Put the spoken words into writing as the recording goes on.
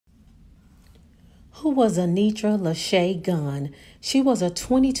Who was Anitra Gunn? She was a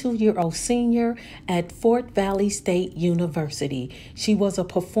 22-year-old senior at Fort Valley State University. She was a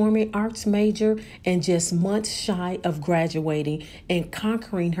performing arts major and just months shy of graduating and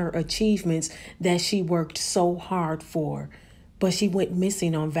conquering her achievements that she worked so hard for. But she went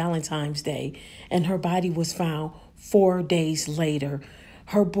missing on Valentine's Day, and her body was found 4 days later.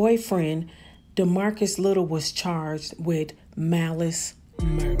 Her boyfriend, DeMarcus Little, was charged with malice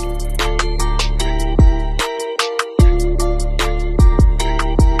murder.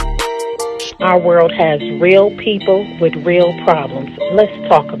 Our world has real people with real problems. Let's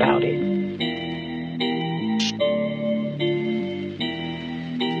talk about it.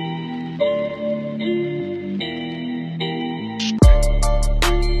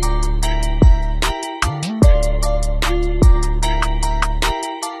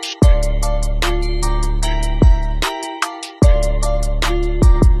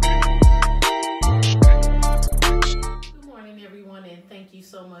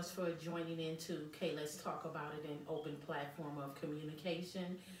 So much for joining into Let's Talk About It, an open platform of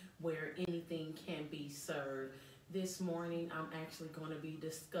communication where anything can be served. This morning, I'm actually going to be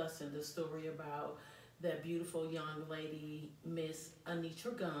discussing the story about that beautiful young lady, Miss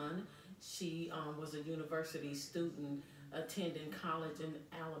Anitra Gunn. She was a university student attending college in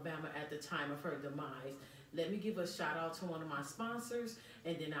Alabama at the time of her demise. Let me give a shout out to one of my sponsors,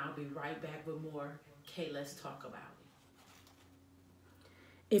 and then I'll be right back with more Let's Talk About It.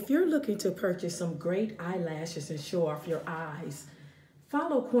 If you're looking to purchase some great eyelashes and show off your eyes,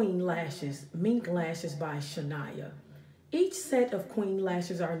 follow Queen Lashes, Mink Lashes by Shania. Each set of Queen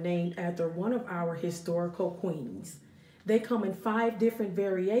Lashes are named after one of our historical queens. They come in 5 different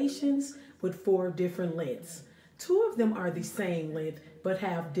variations with 4 different lengths. 2 of them are the same length but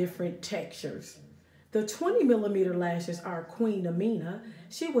have different textures. The 20mm lashes are Queen Amina.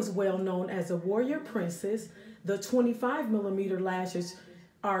 She was well known as a warrior princess. The 25mm lashes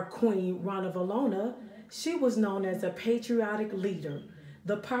are Queen Ranavalona. She was known as a patriotic leader.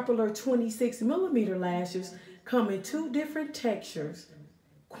 The popular 26mm lashes come in 2 different textures.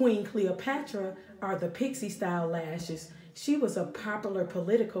 Queen Cleopatra are the pixie style lashes. She was a popular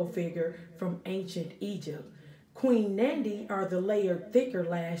political figure from ancient Egypt. Queen Nandi are the layered thicker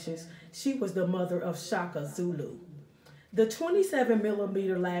lashes. She was the mother of Shaka Zulu. The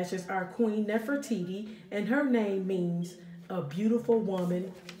 27mm lashes are Queen Nefertiti, and her name means a beautiful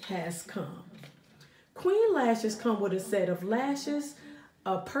woman has come. Queen Lashes come with a set of lashes,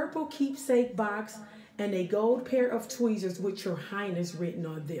 a purple keepsake box, and a gold pair of tweezers with Your Highness written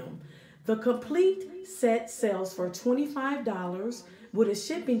on them. The complete set sells for $25 with a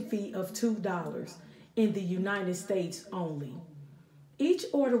shipping fee of $2 in the United States only. Each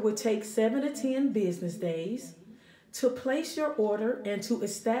order would take 7 to 10 business days. To place your order and to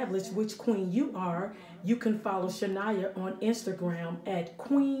establish which queen you are, you can follow Shania on Instagram at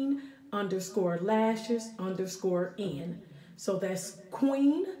queen_lashes_n. So that's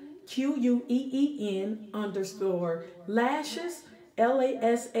queen, QUEEN_lashes,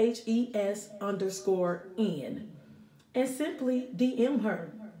 LASHES_n. And simply DM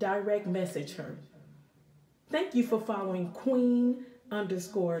her, direct message her. Thank you for following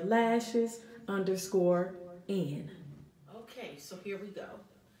queen_lashes_n. Okay, so here we go.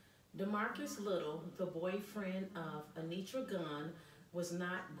 DeMarcus Little, the boyfriend of Anitra Gunn, was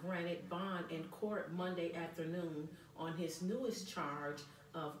not granted bond in court Monday afternoon on his newest charge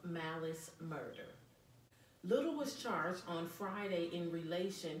of malice murder. Little was charged on Friday in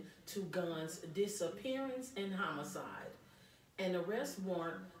relation to Gunn's disappearance and homicide. An arrest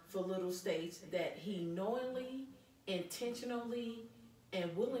warrant for Little states that he knowingly, intentionally,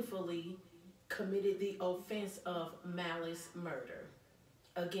 and willfully committed the offense of malice murder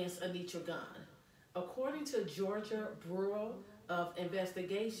against Anitra Gunn. According to Georgia Bureau of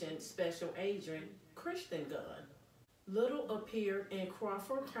Investigation Special Agent Christian Gunn, Little appeared in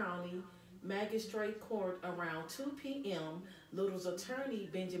Crawford County Magistrate Court around 2 p.m. Little's attorney,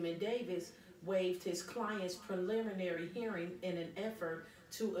 Benjamin Davis, waived his client's preliminary hearing in an effort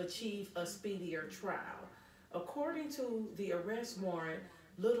to achieve a speedier trial. According to the arrest warrant,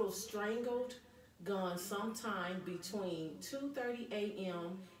 Little strangled Gunn sometime between 2:30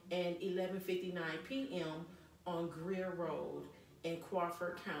 a.m. and 11:59 p.m. on Greer Road in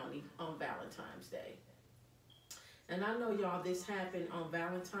Crawford County on Valentine's Day. And I know, y'all, this happened on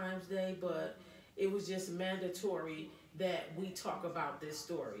Valentine's Day, but it was just mandatory that we talk about this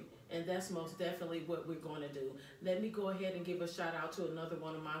story. And that's most definitely what we're going to do. Let me go ahead and give a shout out to another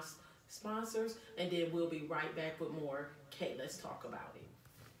one of my sponsors, and then we'll be right back with more Let's Talk About It.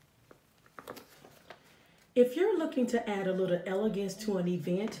 If you're looking to add a little elegance to an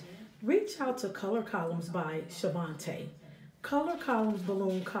event, Reach out to Color Columns by Shavante. Color Columns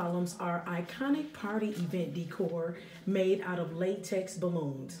balloon columns are iconic party event decor made out of latex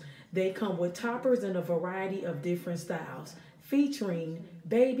balloons. They come with toppers in a variety of different styles, featuring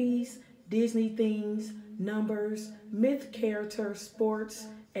babies, Disney themes, numbers, myth characters, sports,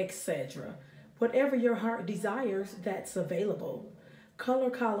 etc. Whatever your heart desires, that's available.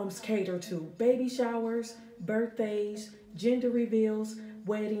 Color columns cater to baby showers, birthdays, gender reveals,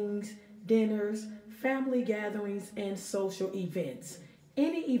 weddings, dinners, family gatherings, and social events.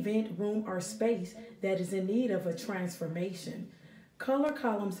 Any event, room, or space that is in need of a transformation. Color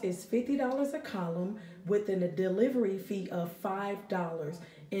columns is $50 a column within a delivery fee of $5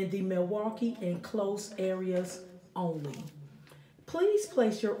 in the Milwaukee and close areas only. Please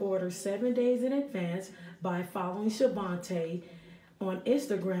place your order 7 days in advance by following Shavante on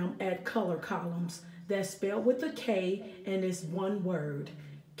Instagram at Color Columns. That's spelled with a K and it's one word.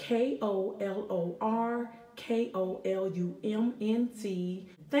 KOLORKOLUMNT.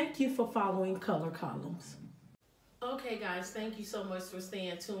 Thank you for following Color Columns. Okay, guys, thank you so much for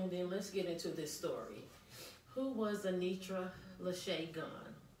staying tuned in. Let's get into this story. Who was Anitra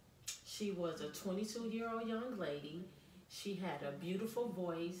Gunn? She was a 22-year-old young lady. She had a beautiful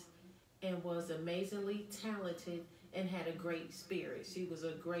voice and was amazingly talented and had a great spirit. She was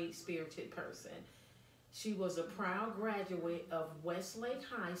a great spirited person. She was a proud graduate of Westlake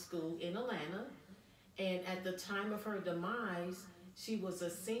High School in Atlanta, and at the time of her demise, she was a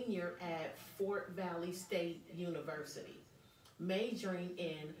senior at Fort Valley State University, majoring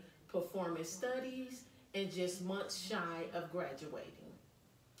in performance studies and just months shy of graduating,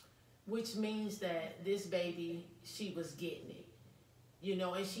 which means that this baby, she was getting it,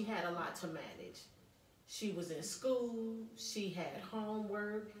 and she had a lot to manage. She was in school, she had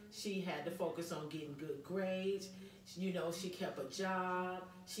homework, she had to focus on getting good grades, she kept a job,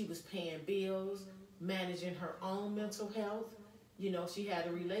 she was paying bills, managing her own mental health, she had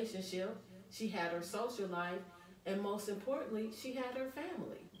a relationship, she had her social life, and most importantly, she had her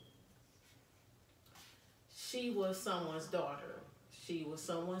family. She was someone's daughter, she was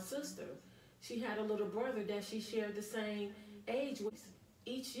someone's sister. She had a little brother that she shared the same age with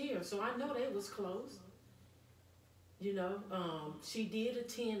each year, so I know they was close. She did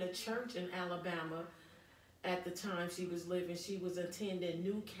attend a church in Alabama at the time she was living. She was attending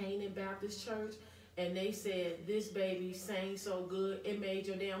New Canaan Baptist Church, and they said this baby sang so good it made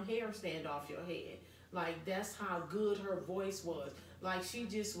your damn hair stand off your head. Like, that's how good her voice was. Like, she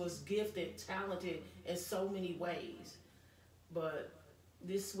just was gifted, talented in so many ways. But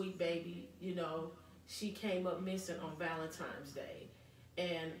this sweet baby, she came up missing on Valentine's Day.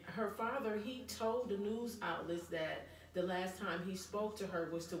 And her father, he told the news outlets that the last time he spoke to her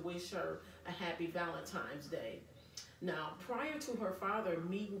was to wish her a happy Valentine's Day. Now, prior to her father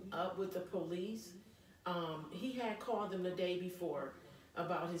meeting up with the police, he had called them the day before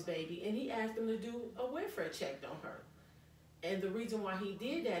about his baby, and he asked them to do a welfare check on her. And the reason why he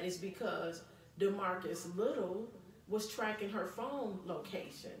did that is because DeMarcus Little was tracking her phone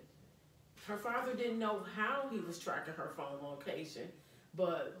location. Her father didn't know how he was tracking her phone location,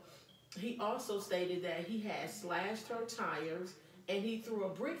 but he also stated that he had slashed her tires and he threw a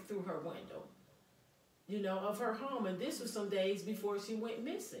brick through her window, of her home. And this was some days before she went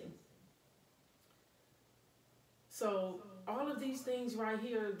missing. So all of these things right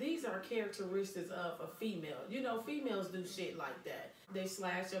here, these are characteristics of a female. Females do shit like that. They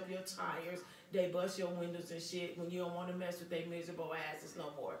slash up your tires, they bust your windows and shit when you don't want to mess with their miserable asses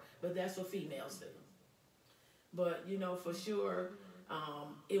no more. But that's what females do. But, for sure,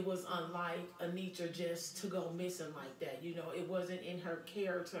 it was unlike Anitra just to go missing like that. It wasn't in her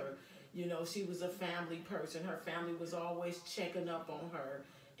character. She was a family person. Her family was always checking up on her.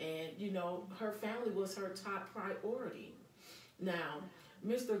 And, her family was her top priority. Now,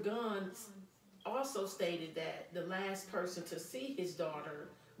 Mr. Gunn also stated that the last person to see his daughter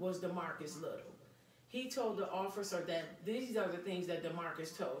was DeMarcus Little. He told the officer that these are the things that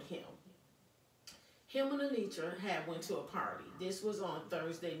DeMarcus told him. Him and Anitra had went to a party. This was on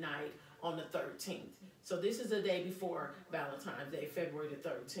Thursday night on the 13th. So this is the day before Valentine's Day, February the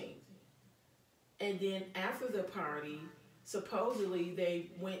 13th. And then after the party, supposedly they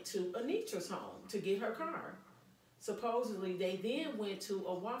went to Anitra's home to get her car. Supposedly they then went to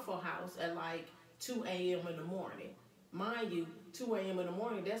a Waffle House at like 2 a.m. in the morning. Mind you, 2 a.m. in the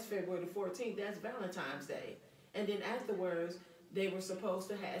morning, that's February the 14th, that's Valentine's Day. And then afterwards, they were supposed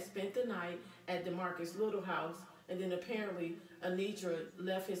to have spent the night at DeMarcus Little house, and then apparently Anitra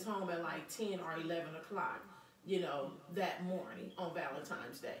left his home at like 10 or 11 o'clock, that morning on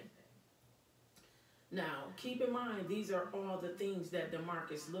Valentine's Day. Now, keep in mind, these are all the things that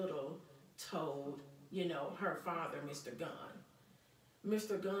DeMarcus Little told, her father, Mr. Gunn.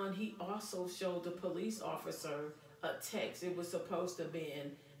 Mr. Gunn, he also showed the police officer a text. It was supposed to have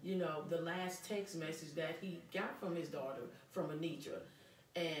been, the last text message that he got from his daughter, from Anitra.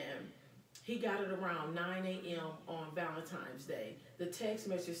 And he got it around 9 a.m. on Valentine's Day. The text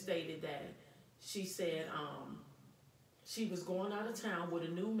message stated that she said she was going out of town with a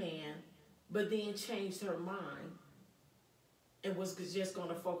new man, but then changed her mind and was just going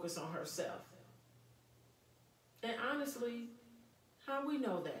to focus on herself. And honestly, how we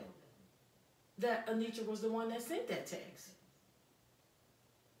know that? That Anitra was the one that sent that text.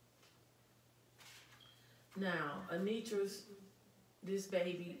 Now, this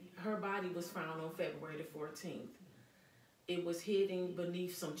baby, her body was found on February the 14th. It was hidden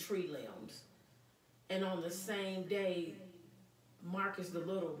beneath some tree limbs. And on the same day, Marcus the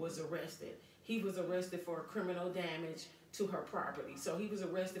Little was arrested. He was arrested for criminal damage to her property. So he was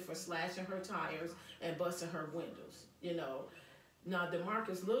arrested for slashing her tires and busting her windows, Now,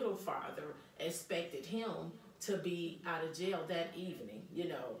 DeMarcus Little father expected him to be out of jail that evening,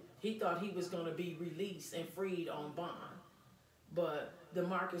 He thought he was going to be released and freed on bond. But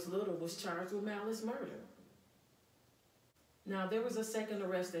DeMarcus Little was charged with malice murder. Now, there was a second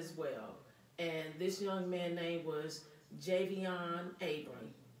arrest as well. And this young man's name was Javion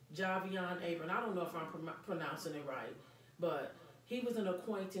Abram. I don't know if I'm pronouncing it right. But he was an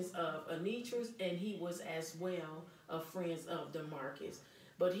acquaintance of Anitra's, and he was as well a friend of DeMarcus.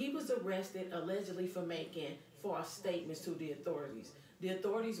 But he was arrested allegedly for making false statements to the authorities. The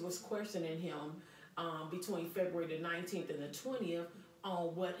authorities was questioning him between February the 19th and the 20th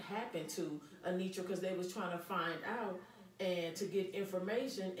on what happened to Anitra, because they was trying to find out and to get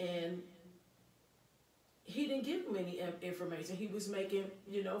information, and he didn't give them any information. He was making,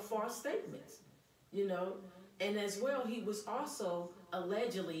 false statements, And as well, he was also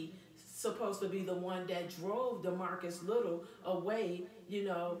allegedly supposed to be the one that drove DeMarcus Little away,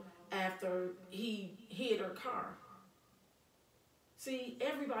 after he hit her car. See,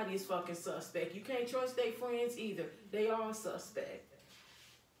 everybody is fucking suspect. You can't trust their friends either. They all suspect.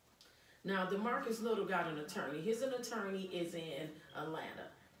 Now, DeMarcus Little got an attorney. His attorney is in Atlanta.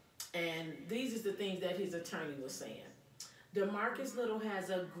 And these are the things that his attorney was saying. DeMarcus Little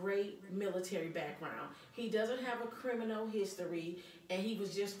has a great military background. He doesn't have a criminal history, and he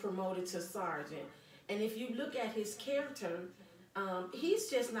was just promoted to sergeant. And if you look at his character, he's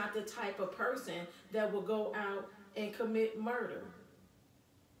just not the type of person that will go out and commit murder.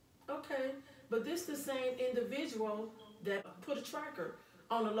 Okay, but this the same individual that put a tracker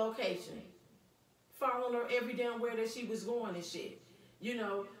on a location, following her every damn where that she was going and shit.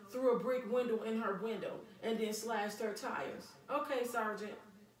 Threw a brick window in her window and then slashed her tires. Okay, Sergeant.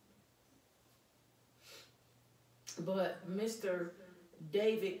 But Mr.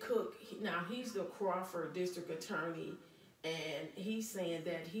 David Cook, now he's the Crawford District Attorney, and he's saying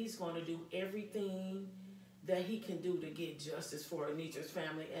that he's going to do everything that he can do to get justice for Anitra's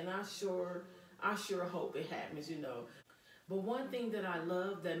family, and I sure hope it happens, But one thing that I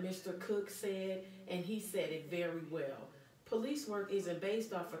love that Mr. Cook said, and he said it very well, police work isn't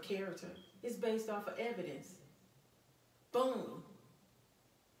based off of character. It's based off of evidence. Boom.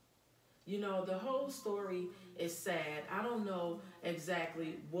 The whole story is sad. I don't know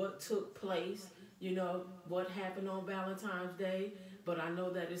exactly what took place, what happened on Valentine's Day, but I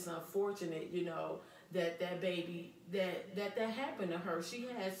know that it's unfortunate, that baby, that happened to her. She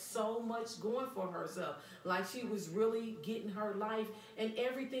had so much going for herself. Like, she was really getting her life, and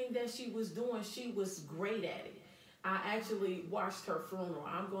everything that she was doing, she was great at it. I actually watched her funeral.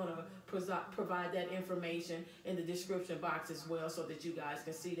 I'm going to provide that information in the description box as well so that you guys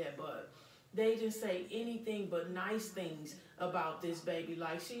can see that. But they didn't say anything but nice things about this baby.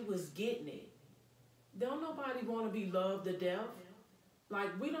 Like, she was getting it. Don't nobody want to be loved to death.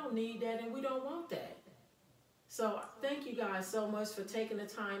 Like, we don't need that, and we don't want that. So thank you guys so much for taking the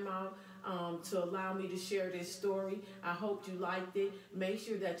time out to allow me to share this story. I hope you liked it. Make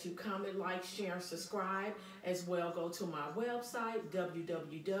sure that you comment, like, share, and subscribe. As well, go to my website,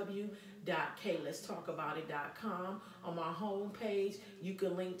 www.KLetsTalkAboutIt.com. On my homepage, you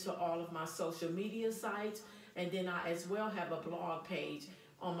can link to all of my social media sites. And then I as well have a blog page.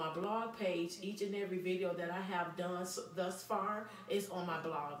 On my blog page, each and every video that I have done thus far is on my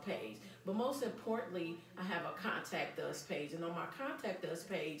blog page. But most importantly, I have a Contact Us page. And on my Contact Us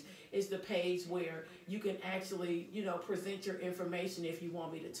page is the page where you can actually, present your information if you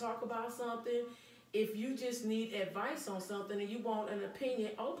want me to talk about something. If you just need advice on something and you want an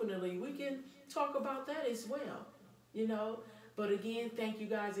opinion openly, we can talk about that as well, But again, thank you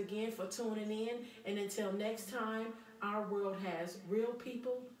guys again for tuning in. And until next time, our world has real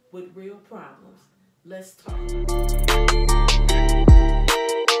people with real problems. Let's talk.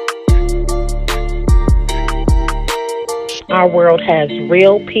 Our world has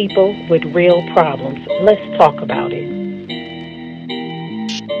real people with real problems. Let's talk about it.